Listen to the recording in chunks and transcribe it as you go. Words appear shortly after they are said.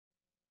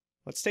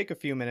Let's take a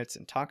few minutes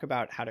and talk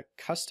about how to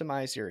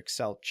customize your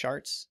Excel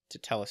charts to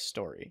tell a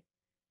story.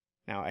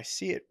 Now, I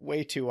see it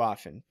way too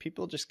often.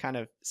 People just kind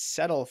of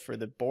settle for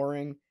the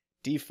boring,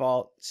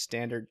 default,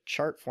 standard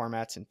chart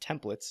formats and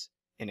templates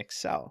in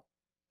Excel.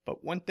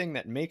 But one thing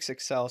that makes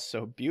Excel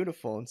so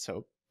beautiful and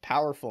so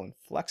powerful and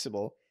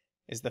flexible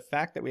is the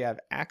fact that we have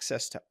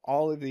access to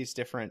all of these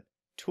different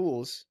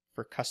tools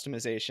for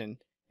customization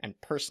and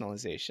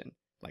personalization,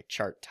 like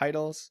chart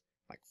titles,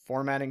 like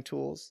formatting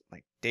tools,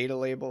 like data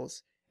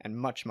labels, and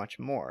much, much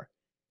more.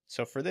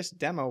 So for this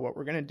demo, what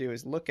we're going to do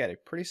is look at a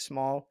pretty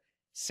small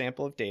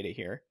sample of data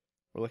here.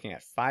 We're looking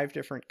at 5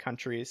 different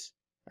countries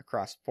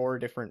across 4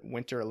 different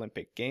Winter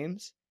Olympic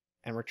Games,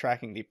 and we're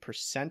tracking the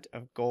percent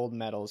of gold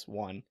medals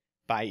won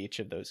by each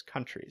of those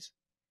countries.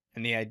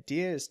 And the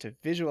idea is to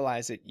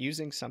visualize it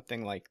using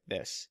something like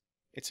this.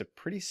 It's a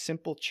pretty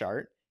simple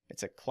chart.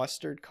 It's a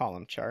clustered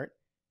column chart,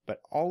 but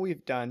all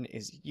we've done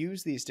is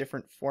use these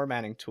different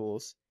formatting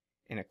tools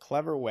in a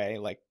clever way,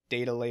 like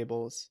data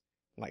labels,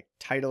 like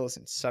titles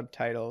and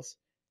subtitles,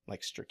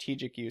 like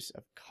strategic use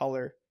of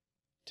color,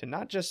 to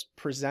not just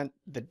present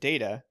the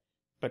data,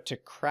 but to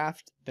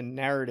craft the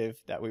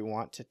narrative that we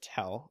want to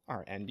tell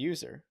our end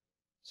user.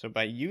 So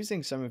by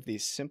using some of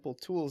these simple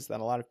tools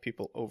that a lot of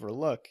people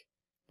overlook,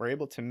 we're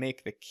able to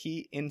make the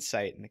key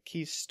insight and the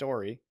key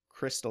story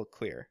crystal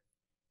clear.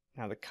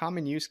 Now, the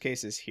common use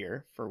cases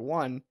here, for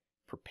one,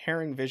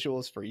 preparing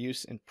visuals for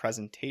use in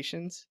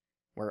presentations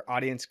where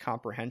audience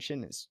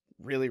comprehension is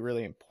really,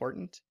 really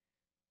important.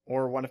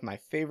 Or one of my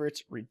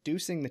favorites,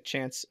 reducing the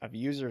chance of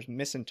users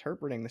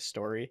misinterpreting the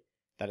story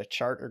that a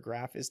chart or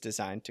graph is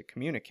designed to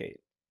communicate.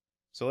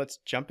 So let's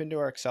jump into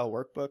our Excel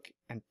workbook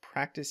and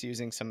practice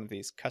using some of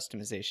these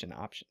customization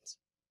options.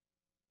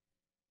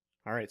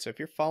 All right, so if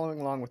you're following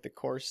along with the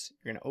course,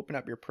 you're going to open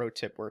up your pro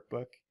tip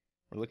workbook.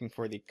 We're looking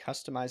for the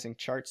customizing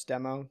charts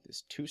demo,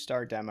 this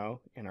 2-star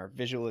demo in our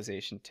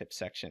visualization tip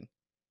section.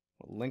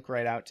 We'll link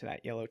right out to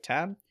that yellow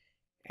tab.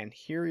 And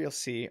here you'll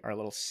see our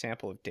little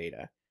sample of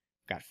data.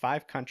 We've got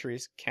 5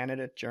 countries: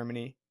 Canada,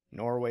 Germany,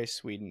 Norway,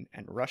 Sweden,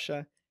 and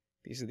Russia.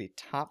 These are the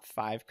top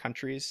 5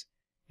 countries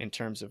in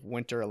terms of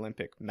Winter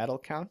Olympic medal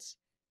counts.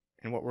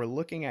 And what we're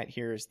looking at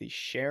here is the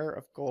share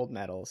of gold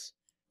medals,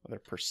 or the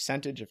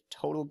percentage of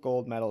total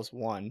gold medals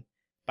won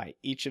by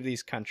each of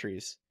these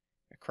countries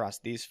across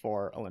these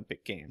 4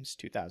 Olympic Games: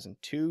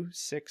 2002,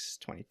 6,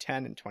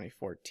 2010, and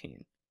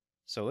 2014.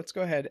 So let's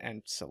go ahead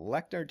and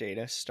select our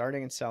data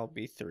starting in cell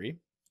B3.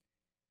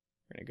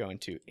 We're going to go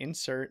into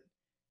Insert.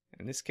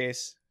 In this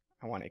case,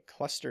 I want a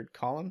clustered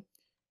column.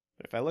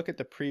 But if I look at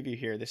the preview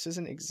here, this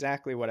isn't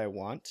exactly what I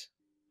want.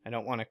 I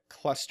don't want to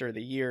cluster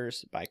the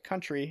years by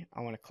country.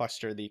 I want to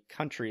cluster the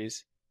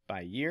countries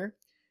by year.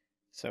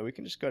 So we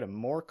can just go to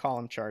More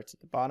Column Charts at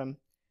the bottom.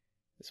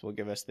 This will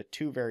give us the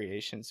 2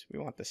 variations. We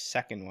want the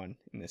second one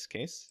in this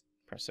case.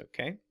 Press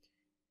OK.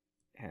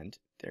 And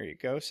there you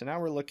go. So now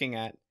we're looking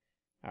at,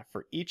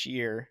 for each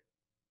year,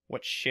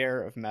 what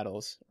share of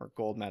medals or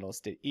gold medals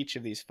did each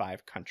of these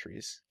 5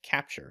 countries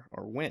capture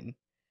or win.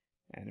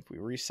 And if we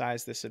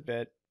resize this a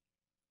bit,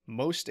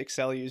 most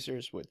Excel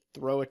users would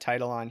throw a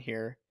title on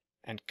here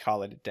and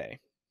call it a day.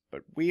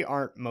 But we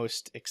aren't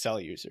most Excel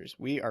users.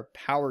 We are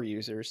power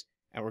users,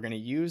 and we're going to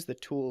use the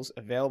tools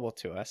available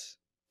to us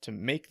to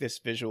make this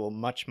visual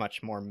much,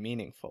 much more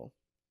meaningful.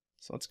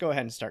 So let's go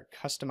ahead and start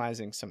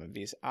customizing some of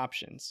these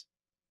options.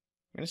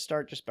 I'm going to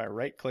start just by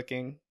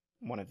right-clicking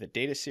one of the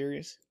data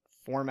series,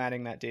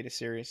 formatting that data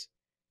series,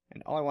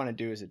 and all I want to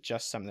do is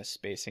adjust some of the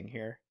spacing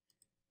here.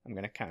 I'm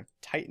going to kind of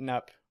tighten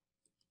up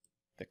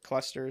the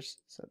clusters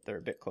so that they're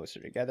a bit closer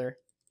together.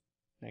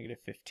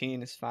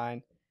 -15 is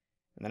fine.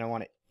 And then I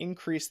want to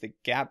increase the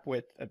gap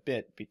width a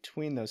bit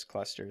between those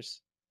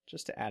clusters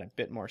just to add a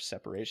bit more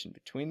separation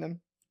between them.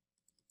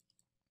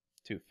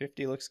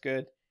 250 looks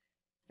good.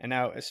 And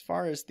now as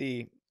far as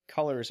the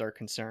colors are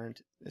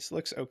concerned, this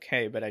looks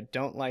okay, but I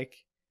don't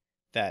like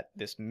that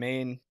this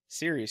main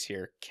series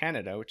here,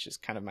 Canada, which is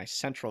kind of my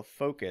central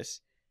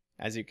focus,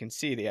 as you can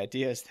see, the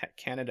idea is that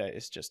Canada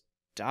is just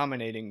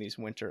dominating these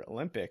Winter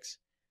Olympics.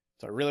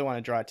 So I really want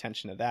to draw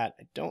attention to that.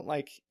 I don't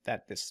like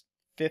that this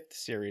 5th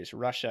series,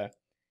 Russia,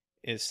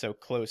 is so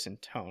close in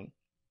tone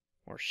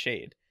or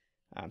shade.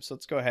 So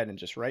let's go ahead and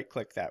just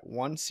right-click that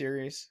one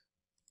series,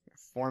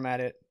 format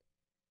it,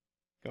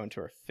 go into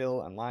our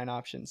fill and line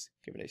options,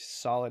 give it a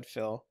solid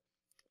fill,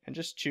 and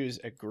just choose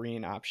a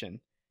green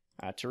option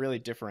to really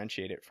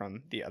differentiate it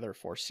from the other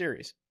 4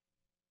 series.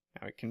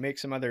 Now we can make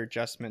some other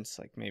adjustments,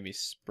 like maybe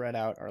spread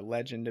out our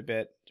legend a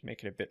bit to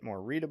make it a bit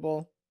more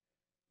readable.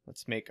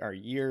 Let's make our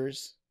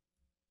years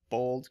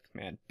bold,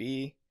 Command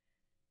B.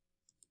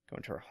 Go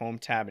into our Home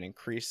tab and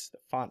increase the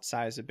font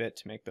size a bit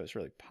to make those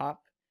really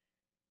pop.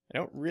 I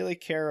don't really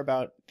care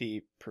about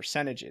the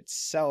percentage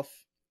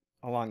itself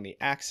along the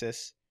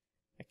axis.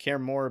 I care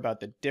more about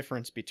the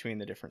difference between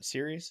the different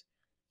series.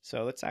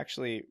 So let's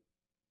actually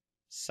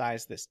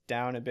size this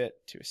down a bit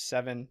to a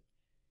 7.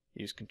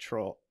 Use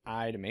Control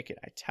I to make it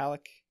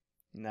italic,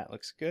 and that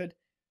looks good.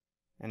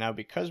 And now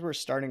because we're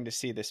starting to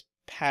see this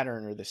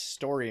pattern or this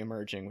story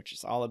emerging, which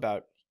is all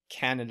about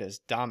Canada's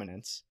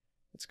dominance,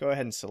 Let's go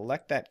ahead and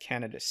select that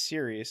Canada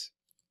series,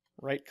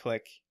 right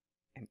click,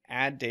 and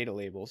add data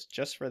labels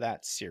just for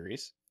that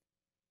series.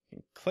 You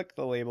can click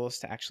the labels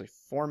to actually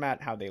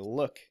format how they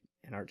look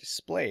and are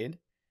displayed.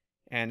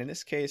 And in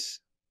this case,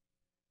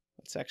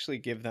 let's actually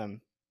give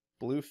them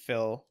blue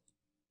fill,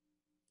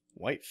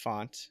 white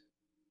font,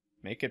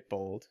 make it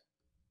bold.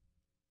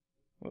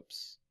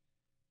 Whoops,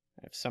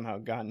 I've somehow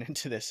gotten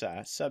into this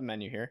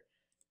sub-menu here.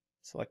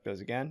 Select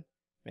those again,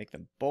 make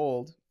them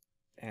bold,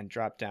 and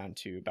drop down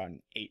to about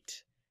an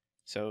 8.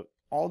 So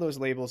all those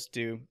labels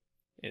do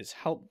is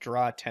help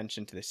draw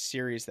attention to the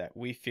series that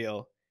we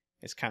feel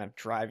is kind of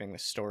driving the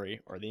story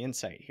or the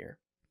insight here.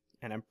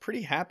 And I'm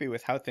pretty happy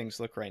with how things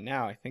look right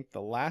now. I think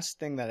the last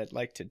thing that I'd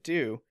like to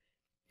do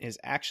is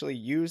actually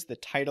use the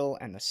title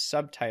and the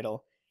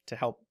subtitle to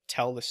help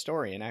tell the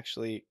story and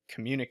actually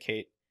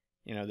communicate,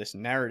 this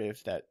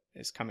narrative that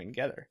is coming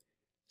together.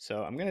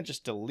 So I'm going to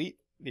just delete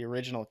the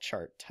original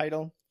chart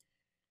title.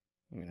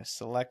 I'm going to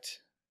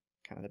select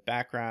kind of the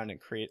background and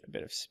create a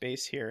bit of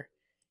space here.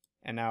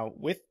 And now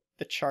with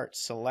the chart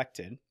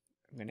selected,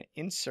 I'm going to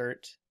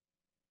insert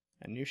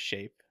a new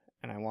shape,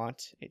 and I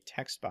want a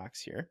text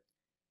box here.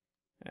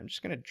 And I'm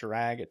just going to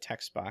drag a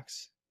text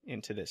box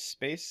into this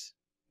space.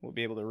 We'll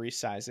be able to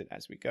resize it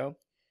as we go.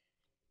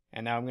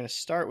 And now I'm going to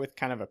start with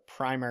kind of a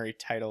primary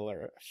title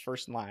or a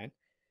first line,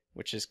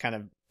 which is kind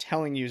of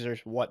telling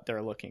users what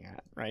they're looking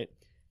at, right?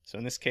 So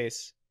in this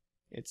case,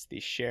 it's the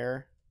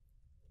share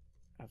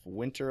of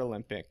Winter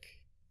Olympic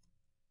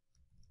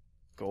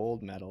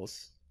gold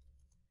medals.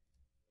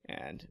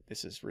 And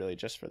this is really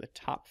just for the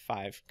top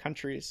 5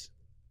 countries.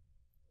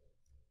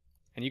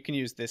 And you can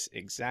use this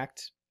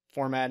exact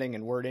formatting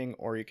and wording,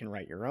 or you can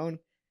write your own. In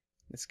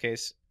this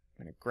case,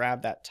 I'm going to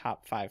grab that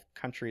top 5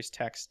 countries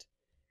text,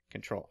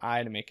 Control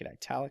I to make it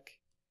italic.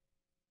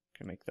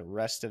 I'm going to make the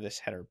rest of this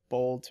header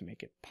bold to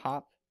make it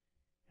pop,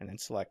 and then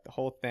select the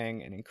whole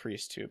thing and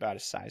increase to about a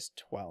size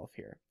 12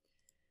 here.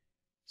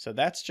 So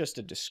that's just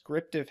a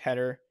descriptive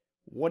header.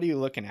 What are you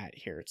looking at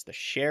here? It's the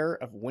share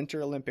of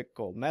Winter Olympic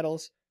gold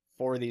medals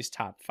for these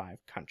top 5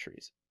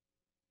 countries.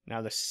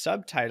 Now the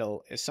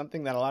subtitle is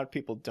something that a lot of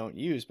people don't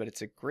use, but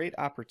it's a great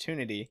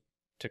opportunity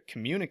to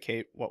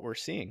communicate what we're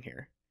seeing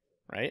here,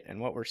 right? And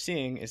what we're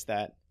seeing is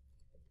that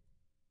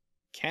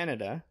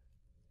Canada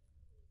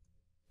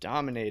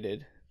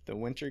dominated the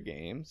Winter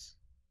Games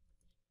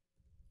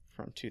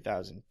from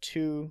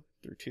 2002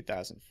 through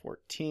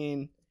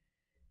 2014,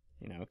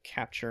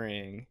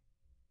 capturing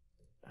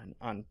an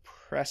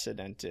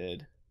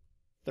unprecedented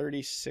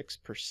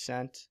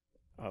 36%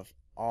 of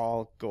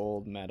all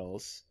gold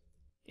medals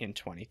in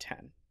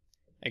 2010.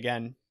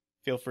 Again,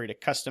 feel free to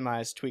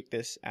customize, tweak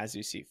this as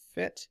you see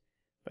fit,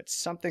 but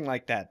something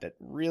like that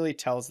really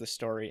tells the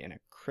story in a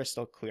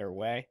crystal clear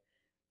way.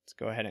 Let's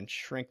go ahead and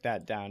shrink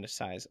that down to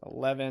size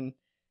 11.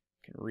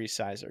 We can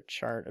resize our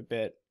chart a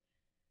bit,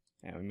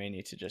 and we may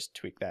need to just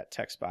tweak that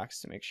text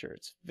box to make sure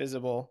it's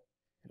visible.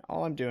 And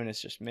all I'm doing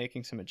is just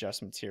making some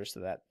adjustments here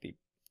so that the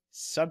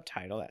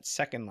subtitle, that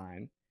second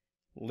line,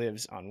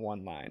 lives on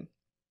one line.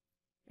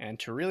 And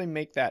to really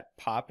make that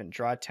pop and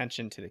draw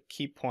attention to the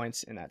key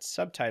points in that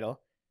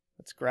subtitle,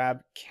 let's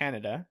grab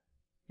Canada,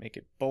 make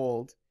it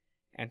bold,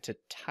 and to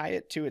tie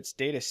it to its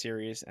data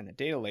series and the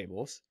data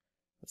labels,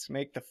 let's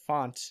make the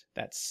font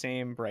that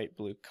same bright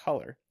blue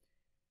color.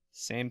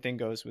 Same thing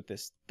goes with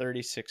this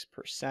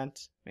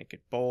 36%, make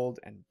it bold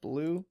and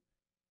blue,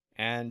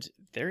 and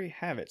there you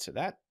have it. So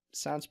that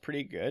sounds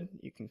pretty good.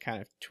 You can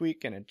kind of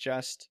tweak and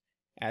adjust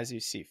as you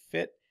see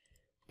fit,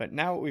 but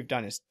now what we've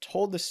done is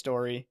told the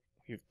story.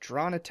 We've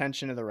drawn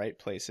attention to the right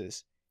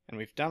places, and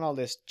we've done all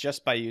this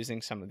just by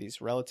using some of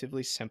these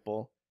relatively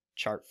simple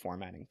chart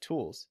formatting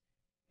tools.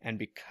 And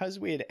because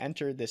we had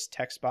entered this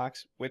text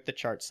box with the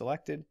chart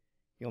selected,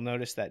 you'll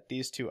notice that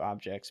these two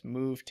objects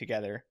move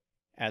together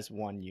as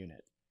one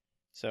unit.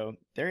 So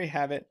there you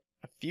have it,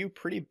 a few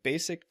pretty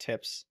basic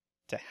tips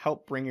to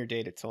help bring your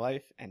data to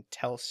life and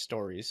tell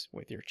stories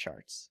with your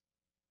charts.